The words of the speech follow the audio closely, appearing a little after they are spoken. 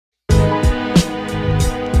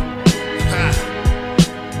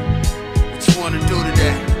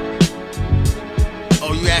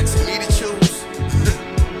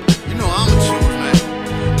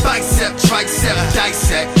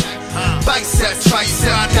Bicep,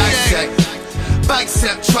 tricep, dissect.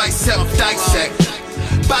 Bicep, tricep, dissect.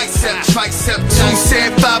 Bicep, tricep, dissect. 2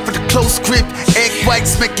 said 5 for the close grip. Egg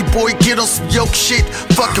whites make your boy get on some yolk shit.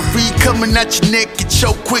 Fucking reed coming out your neck, get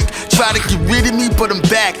choked quick. Try to get rid of me, but I'm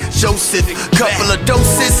back. Joseph, couple of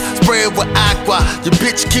doses, spray it with aqua. Your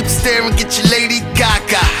bitch keep staring, get your lady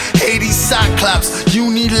gaga. Hades, Cyclops,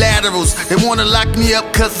 unilaterals. They wanna lock me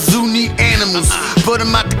up cause zoo need animals. Put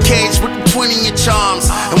them out the cage with the 20-inch arms.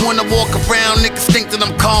 And when I walk around, niggas think that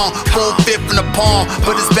I'm calm. 4/5 in the palm,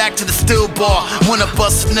 but it's back to the still bar. When I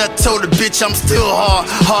bust a nut, told the bitch I'm still hard.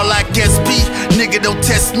 Hard like SB, nigga don't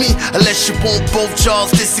test me unless you want both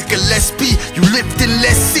jaws. This is Gillespie, you lift and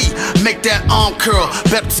let's see. Make that arm curl,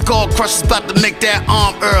 bet the skull crusher's about to make that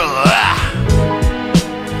arm earl.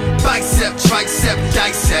 Bicep, tricep,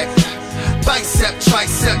 dissect. Bicep,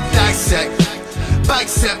 tricep, dissect.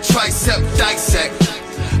 Bicep, tricep, dissect.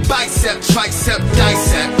 Bicep, tricep,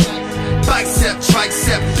 dissect. Bicep,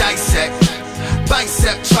 tricep, dissect.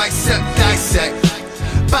 Bicep, tricep, dissect.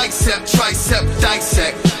 Bicep, tricep,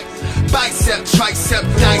 dissect. Bicep, tricep,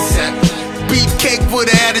 dissect. Beefcake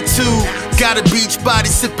with attitude. Got a beach body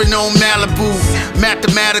sipping on Malibu.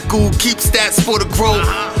 Mathematical, keep stats for the growth.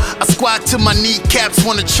 I squat till my kneecaps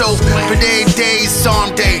wanna choke. But every day is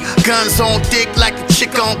arm day. Guns on dick like a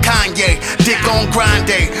chick on Kanye. Dick on grind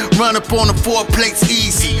day. Run up on the 4 plates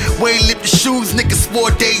easy. Weight lift the shoes, niggas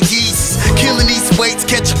 4-day Yeezys. Killing these weights,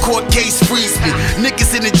 catch a court case, freeze me.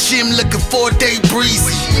 Niggas in the gym looking 4-day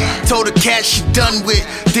breezy. Told her cat she done with.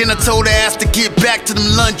 Then I told her ass to get back to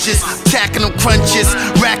them lunges. Tacking them crunches,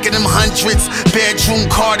 racking them hundreds. Bedroom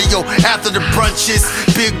cardio after the brunches.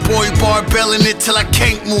 Big boy barbelling it till I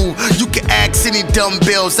can't move. You can ask any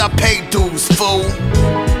dumbbells, I pay dues, fool.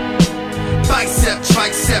 Bicep,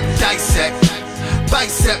 tricep, dissect.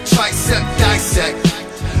 Bicep, tricep, dissect.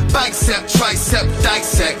 Bicep, tricep,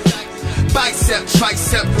 dissect. Bicep,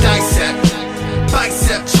 tricep, dissect.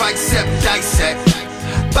 Bicep, tricep, dissect.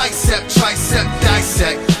 Bicep, tricep,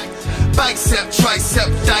 dissect. Bicep, tricep,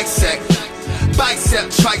 dissect. Bicep,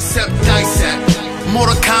 tricep, dissect.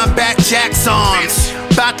 Mortal Kombat Jack's arms.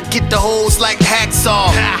 About to get the holes like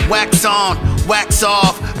hacksaw. Wax on, wax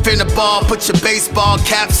off. Finna ball, put your baseball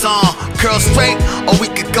caps on. Curl straight, or we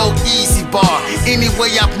could go easy bar.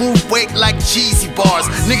 Anyway, I move weight like Jeezy bars.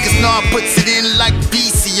 Niggas know I puts it in like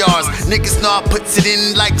VCRs. Niggas know I puts it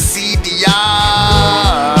in like CDRs.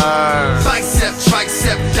 Bicep,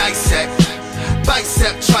 tricep, dissect.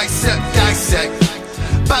 Bicep, tricep, dissect.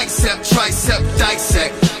 Bicep, tricep,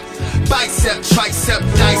 dissect. Bicep, tricep,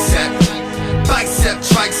 dissect. Bicep,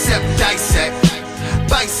 tricep, dissect.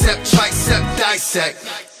 Bicep, tricep,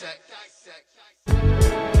 dissect.